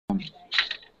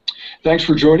Thanks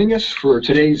for joining us for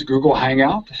today's Google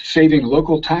Hangout, Saving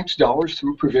Local Tax Dollars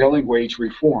Through Prevailing Wage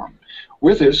Reform.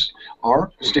 With us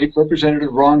are State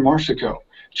Representative Ron Marsico,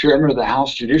 Chairman of the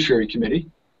House Judiciary Committee,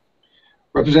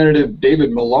 Representative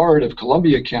David Millard of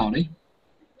Columbia County,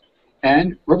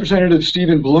 and Representative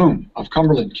Stephen Bloom of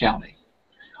Cumberland County.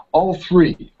 All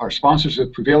three are sponsors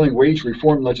of prevailing wage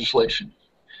reform legislation.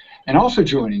 And also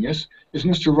joining us is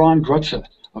Mr. Ron Grutza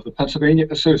of the Pennsylvania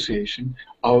Association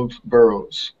of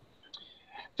Boroughs.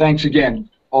 Thanks again,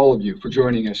 all of you, for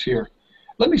joining us here.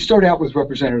 Let me start out with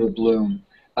Representative Bloom.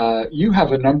 You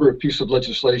have a number of pieces of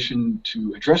legislation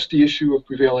to address the issue of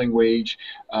prevailing wage.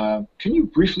 Can you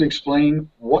briefly explain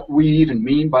what we even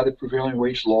mean by the prevailing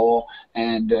wage law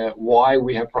and why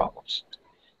we have problems?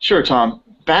 Sure, Tom.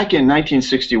 Back in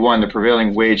 1961, the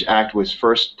Prevailing Wage Act was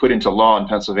first put into law in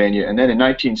Pennsylvania, and then in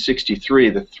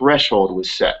 1963, the threshold was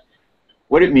set.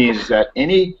 What it means is that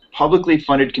any publicly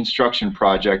funded construction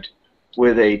project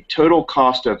with a total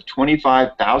cost of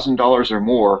 $25,000 or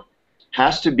more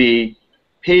has to be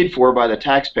paid for by the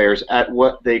taxpayers at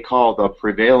what they call the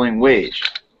prevailing wage.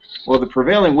 Well, the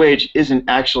prevailing wage isn't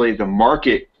actually the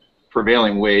market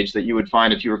prevailing wage that you would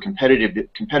find if you were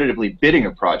competitively bidding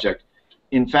a project.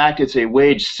 In fact, it's a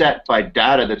wage set by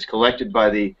data that's collected by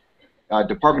the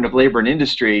Department of Labor and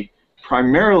Industry,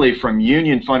 primarily from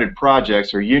union-funded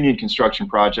projects or union construction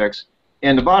projects.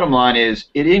 And the bottom line is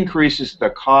it increases the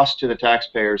cost to the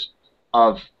taxpayers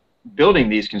of building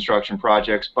these construction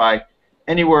projects by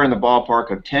anywhere in the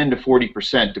ballpark of 10 to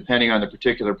 40%, depending on the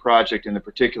particular project in the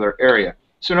particular area.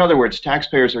 So in other words,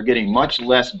 taxpayers are getting much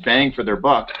less bang for their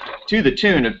buck, to the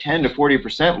tune of 10 to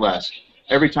 40% less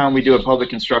every time we do a public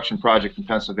construction project in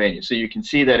Pennsylvania. So you can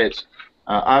see that it's,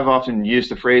 I've often used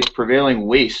the phrase prevailing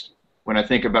waste when I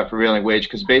think about prevailing wage,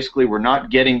 because basically we're not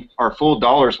getting our full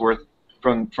dollar's worth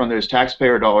from those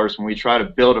taxpayer dollars when we try to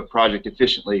build a project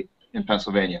efficiently in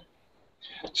Pennsylvania.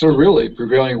 So really,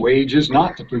 prevailing wage is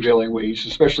not the prevailing wage,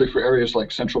 especially for areas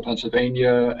like central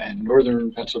Pennsylvania and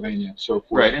northern Pennsylvania and so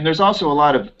forth. Right, and there's also a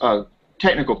lot of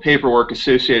technical paperwork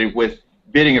associated with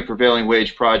bidding a prevailing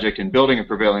wage project and building a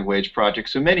prevailing wage project.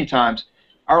 So many times,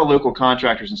 our local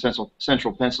contractors in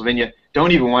central Pennsylvania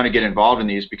don't even want to get involved in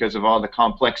these because of all the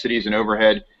complexities and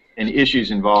overhead and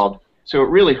issues involved. So it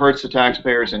really hurts the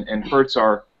taxpayers and hurts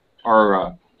our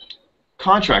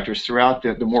contractors throughout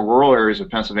the more rural areas of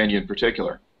Pennsylvania in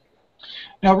particular.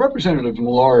 Now, Representative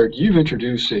Millard, you've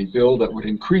introduced a bill that would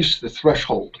increase the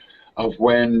threshold of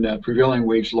when prevailing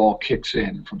wage law kicks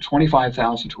in from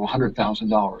 $25,000 to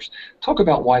 $100,000. Talk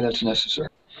about why that's necessary.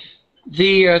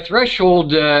 The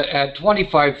threshold at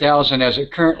 $25,000 as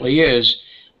it currently is,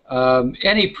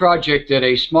 any project that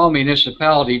a small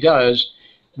municipality does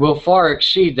will far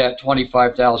exceed that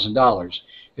 $25,000.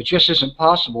 It just isn't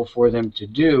possible for them to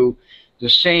do the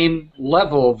same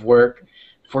level of work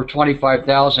for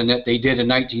 $25,000 that they did in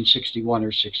 1961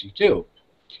 or 62.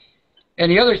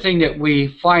 And the other thing that we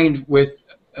find with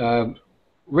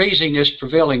raising this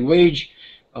prevailing wage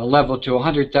level to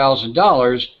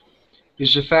 $100,000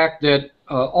 is the fact that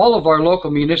all of our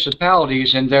local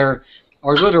municipalities, and there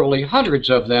are literally hundreds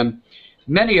of them,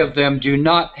 many of them do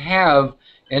not have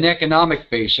an economic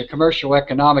base, a commercial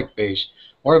economic base,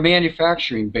 or a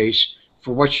manufacturing base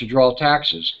for which to draw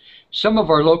taxes. Some of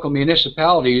our local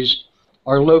municipalities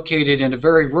are located in the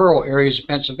very rural areas of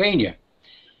Pennsylvania.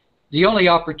 The only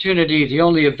opportunity, the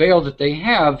only avail that they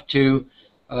have to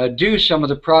do some of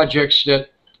the projects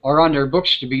that are on their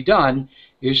books to be done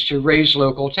is to raise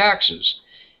local taxes.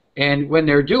 And when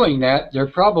they're doing that, they're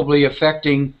probably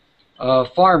affecting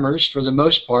farmers for the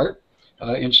most part.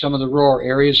 In some of the rural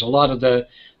areas, a lot of the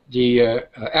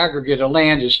aggregate of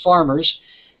land is farmers,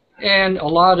 and a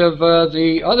lot of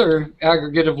the other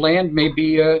aggregate of land may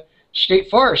be state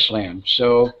forest land.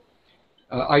 So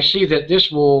I see that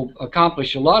this will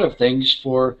accomplish a lot of things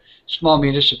for small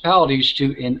municipalities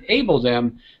to enable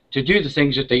them to do the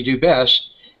things that they do best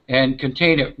and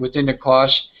contain it within the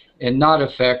cost and not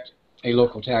affect a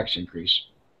local tax increase.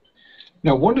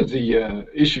 Now, one of the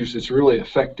issues that's really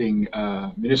affecting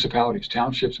municipalities,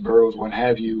 townships, boroughs, what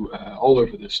have you, all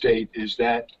over the state is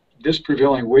that this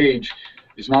prevailing wage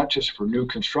is not just for new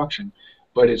construction,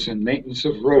 but it's in maintenance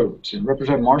of roads. And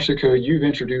Representative Marsico, you've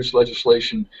introduced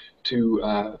legislation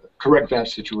to correct that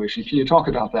situation. Can you talk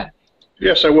about that?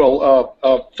 Yes, I will.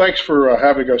 Thanks for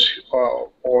having us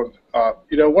on.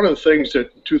 You know, one of the things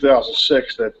that in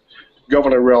 2006 that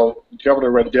Governor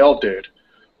Rendell did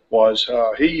was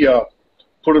he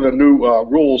put in the new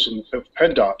rules of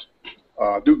PennDOT,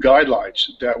 new guidelines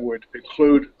that would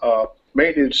include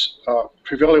maintenance,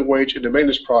 prevailing wage in the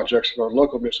maintenance projects in our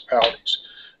local municipalities.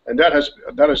 And that has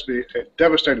been a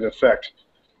devastating effect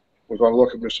with our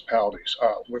local municipalities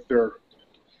with their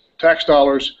tax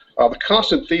dollars. The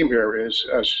constant theme here is,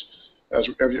 as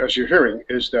you're hearing,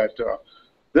 is that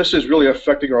this is really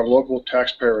affecting our local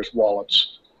taxpayers'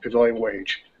 wallets, prevailing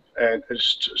wage, and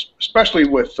it's especially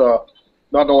with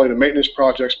not only the maintenance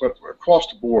projects but across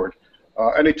the board.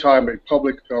 Anytime a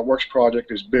public works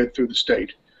project is bid through the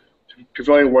state,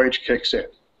 prevailing wage kicks in.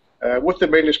 With the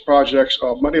maintenance projects,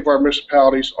 many of our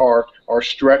municipalities are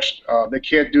stretched. They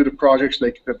can't do the projects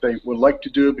that they would like to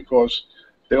do because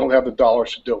they don't have the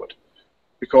dollars to do it,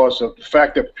 because of the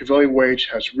fact that prevailing wage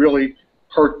has really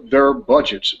hurt their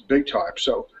budgets big time.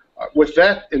 So with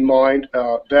that in mind,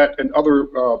 that and other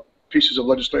pieces of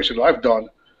legislation that I've done,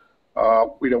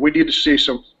 we need to see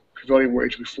some prevailing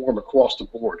wage reform across the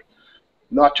board,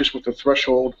 not just with the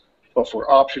threshold, but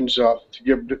for options to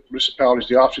give municipalities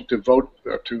the option to vote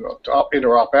to opt in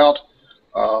or opt out,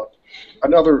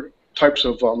 and other types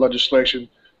of legislation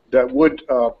that would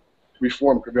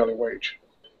reform prevailing wage.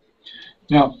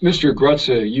 Now, Mr.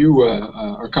 Grutza, you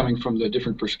are coming from the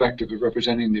different perspective of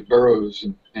representing the boroughs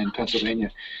in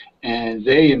Pennsylvania, and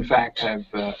they, in fact, have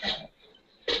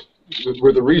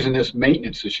were the reason this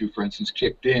maintenance issue, for instance,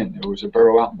 kicked in. There was a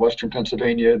borough out in western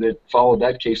Pennsylvania that followed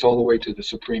that case all the way to the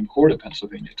Supreme Court of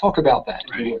Pennsylvania. Talk about that.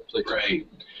 Right, right.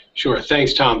 Sure.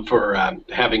 Thanks, Tom, for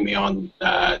having me on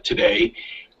today.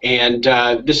 And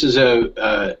this is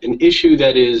an issue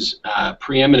that is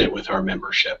preeminent with our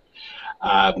membership.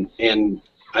 And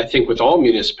I think with all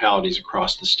municipalities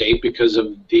across the state, because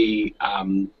of the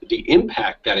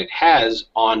impact that it has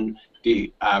on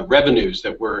the revenues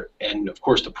that and of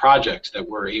course the projects that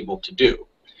we're able to do.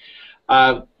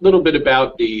 A little bit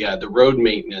about the road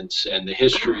maintenance and the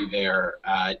history there.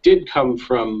 It did come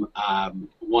from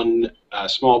one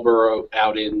small borough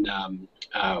out in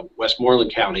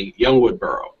Westmoreland County, Youngwood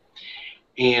Borough.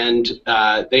 And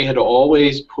they had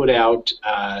always put out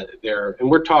and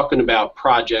we're talking about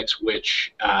projects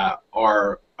which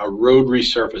are a road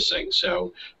resurfacing.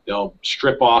 So they'll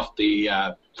strip off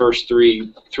the first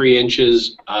three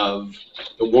inches of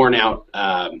the worn out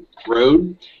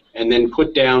road, and then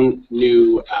put down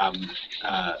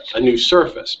a new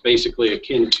surface, basically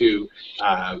akin to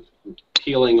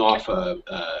peeling off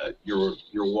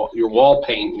your wall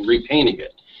paint and repainting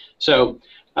it. So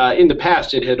in the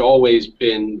past, it had always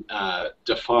been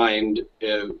defined,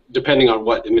 depending on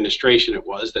what administration it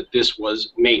was, that this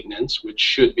was maintenance, which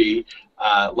should be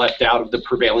left out of the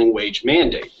prevailing wage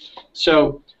mandate.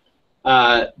 So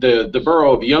the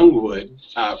borough of Youngwood,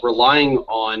 relying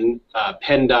on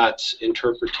PennDOT's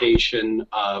interpretation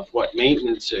of what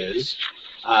maintenance is,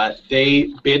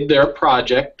 they bid their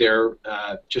project. They're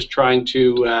just trying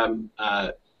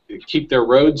to keep their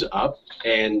roads up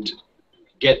and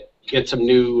get some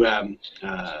new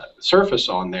surface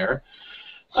on there.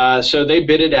 So they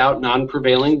bid it out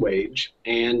non-prevailing wage,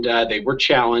 and they were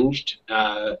challenged,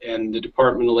 and the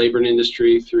Department of Labor and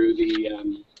Industry, through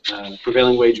the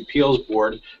Prevailing Wage Appeals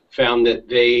Board, found that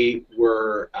they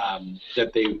were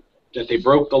that they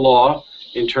broke the law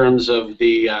in terms of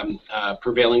the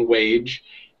prevailing wage,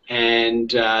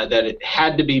 and that it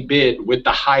had to be bid with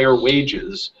the higher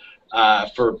wages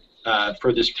for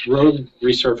this road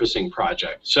resurfacing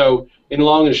project. So, in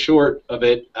long and short of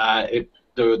it,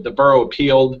 the borough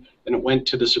appealed, and it went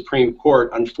to the Supreme Court.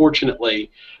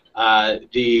 Unfortunately,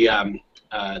 the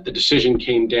decision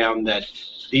came down that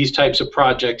these types of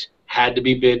projects had to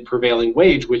be bid prevailing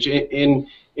wage, which in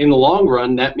the long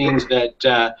run, that means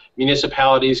that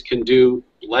municipalities can do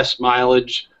less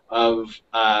mileage of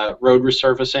road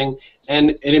resurfacing,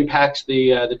 and it impacts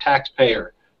the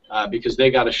taxpayer because they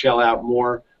got to shell out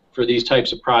more for these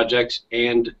types of projects,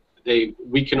 and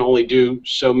we can only do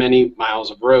so many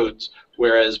miles of roads,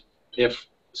 whereas if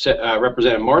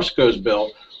Representative Marsico's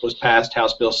bill was passed,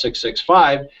 House Bill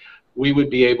 665, we would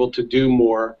be able to do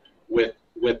more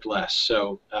with less.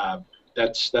 So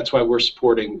that's why we're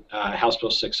supporting House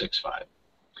Bill 665.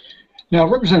 Now,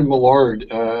 Representative Millard,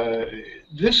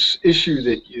 this issue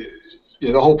that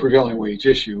the whole prevailing wage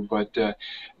issue, but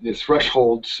the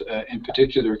thresholds in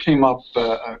particular came up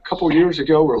a couple of years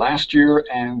ago or last year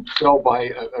and fell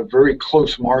by a very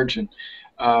close margin.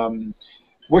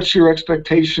 What's your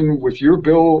expectation with your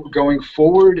bill going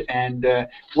forward, and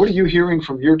what are you hearing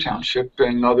from your township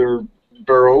and other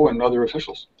borough and other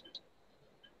officials?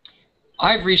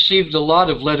 I've received a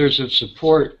lot of letters of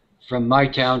support from my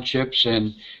townships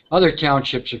and other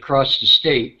townships across the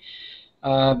state.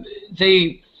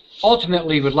 They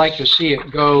ultimately would like to see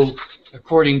it go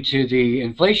according to the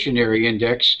inflationary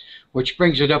index, which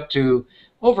brings it up to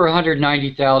over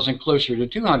 190,000, closer to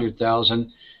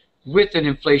 200,000, with an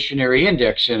inflationary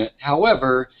index in it.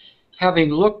 However,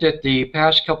 having looked at the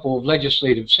past couple of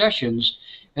legislative sessions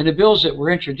and the bills that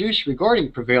were introduced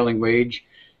regarding prevailing wage,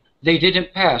 they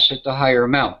didn't pass at the higher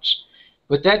amounts.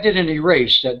 But that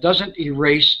doesn't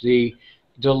erase the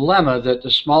dilemma that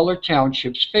the smaller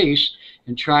townships face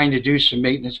in trying to do some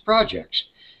maintenance projects.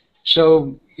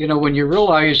 So, you know, when you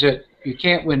realize that you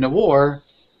can't win the war,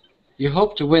 you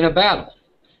hope to win a battle.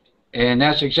 And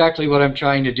that's exactly what I'm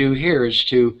trying to do here, is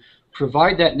to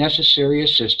provide that necessary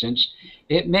assistance.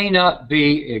 It may not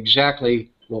be exactly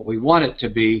what we want it to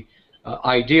be,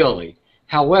 ideally.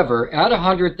 However, at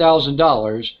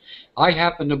 $100,000, I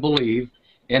happen to believe,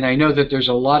 and I know that there's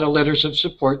a lot of letters of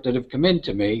support that have come in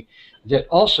to me that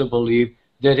also believe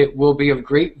that it will be of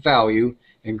great value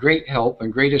and great help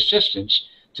and great assistance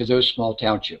to those small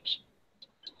townships.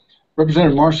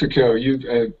 Representative Marsico, you've,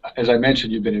 as I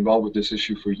mentioned, you've been involved with this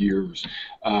issue for years.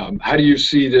 How do you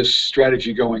see this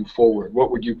strategy going forward? What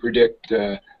would you predict,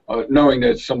 knowing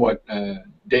that it's somewhat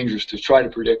dangerous to try to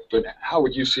predict, but how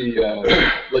would you see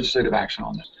legislative action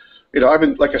on this? You know, I've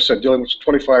been, like I said, dealing with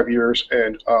 25 years,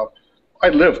 and I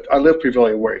lived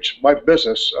prevailing wage. My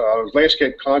business, I was a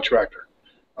landscape contractor.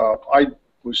 I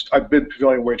bid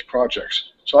prevailing wage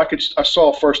projects, so I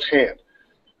saw firsthand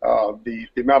the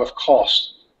amount of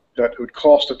cost that it would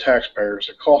cost the taxpayers,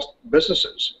 it cost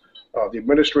businesses, the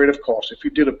administrative cost. If you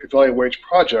did a prevailing wage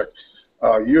project,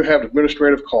 you have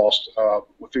administrative cost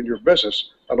within your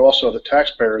business, and also the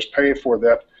taxpayers paying for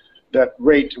that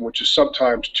rate, which is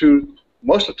sometimes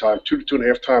most of the time, 2 to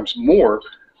 2.5 times more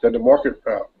than the market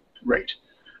rate.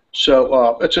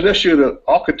 So it's an issue that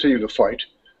I'll continue to fight.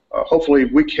 Hopefully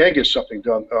we can get something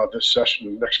done this session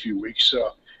in the next few weeks,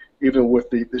 even with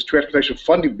this transportation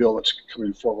funding bill that's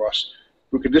coming before us.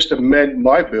 We could just amend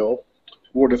my bill,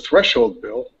 or the threshold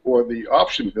bill, or the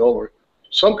option bill, or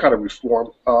some kind of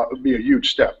reform. It would be a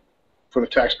huge step for the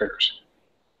taxpayers.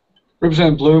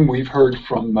 Representative Bloom, we've heard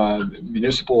from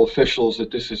municipal officials that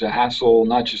this is a hassle,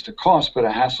 not just a cost, but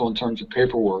a hassle in terms of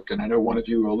paperwork. And I know one of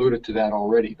you alluded to that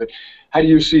already. But how do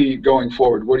you see going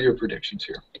forward? What are your predictions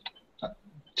here?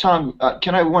 Tom,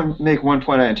 can I make one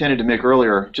point I intended to make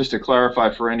earlier, just to clarify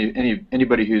for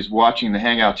anybody who's watching the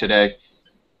Hangout today?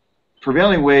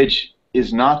 Prevailing wage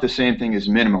is not the same thing as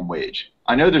minimum wage.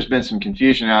 I know there's been some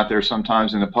confusion out there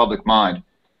sometimes in the public mind.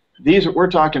 We're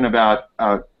talking about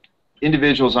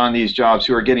individuals on these jobs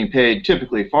who are getting paid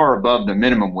typically far above the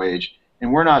minimum wage,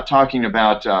 and we're not talking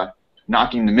about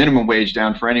knocking the minimum wage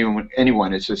down for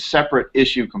anyone. It's a separate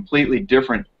issue, completely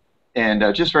different, and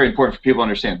just very important for people to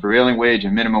understand. Prevailing wage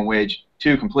and minimum wage,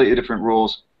 two completely different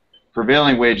rules.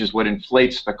 Prevailing wage is what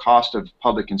inflates the cost of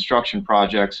public construction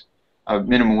projects.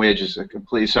 Minimum wage is a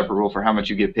completely separate rule for how much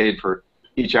you get paid for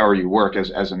each hour you work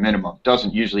as a minimum.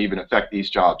 Doesn't usually even affect these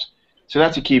jobs. So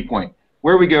that's a key point.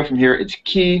 Where we go from here, it's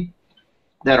key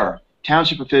that our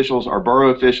township officials, our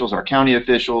borough officials, our county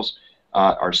officials,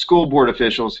 our school board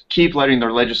officials keep letting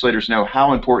their legislators know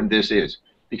how important this is.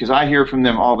 Because I hear from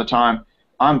them all the time,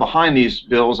 I'm behind these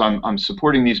bills, I'm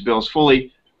supporting these bills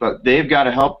fully, but they've got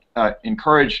to help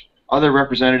encourage other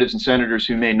representatives and senators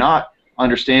who may not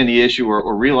understand the issue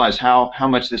or realize how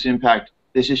much this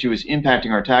issue is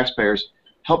impacting our taxpayers.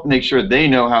 Help make sure they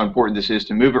know how important this is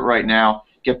to move it right now,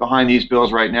 get behind these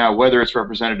bills right now, whether it's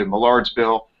Representative Millard's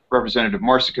bill, Representative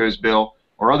Marsico's bill,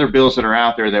 or other bills that are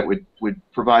out there that would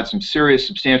provide some serious,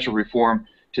 substantial reform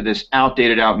to this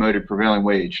outdated, outmoded prevailing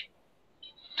wage.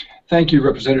 Thank you,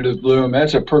 Representative Bloom.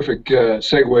 That's a perfect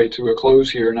segue to a close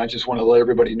here, and I just want to let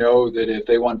everybody know that if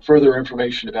they want further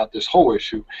information about this whole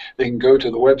issue, they can go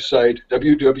to the website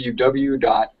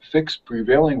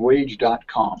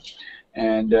www.fixprevailingwage.com.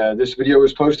 And this video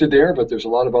is posted there, but there's a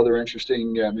lot of other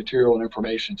interesting material and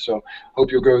information. So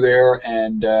hope you'll go there,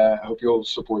 and hope you'll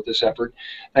support this effort.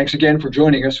 Thanks again for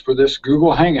joining us for this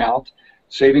Google Hangout,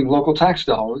 Saving Local Tax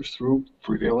Dollars Through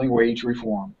Prevailing Wage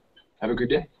Reform. Have a good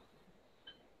day.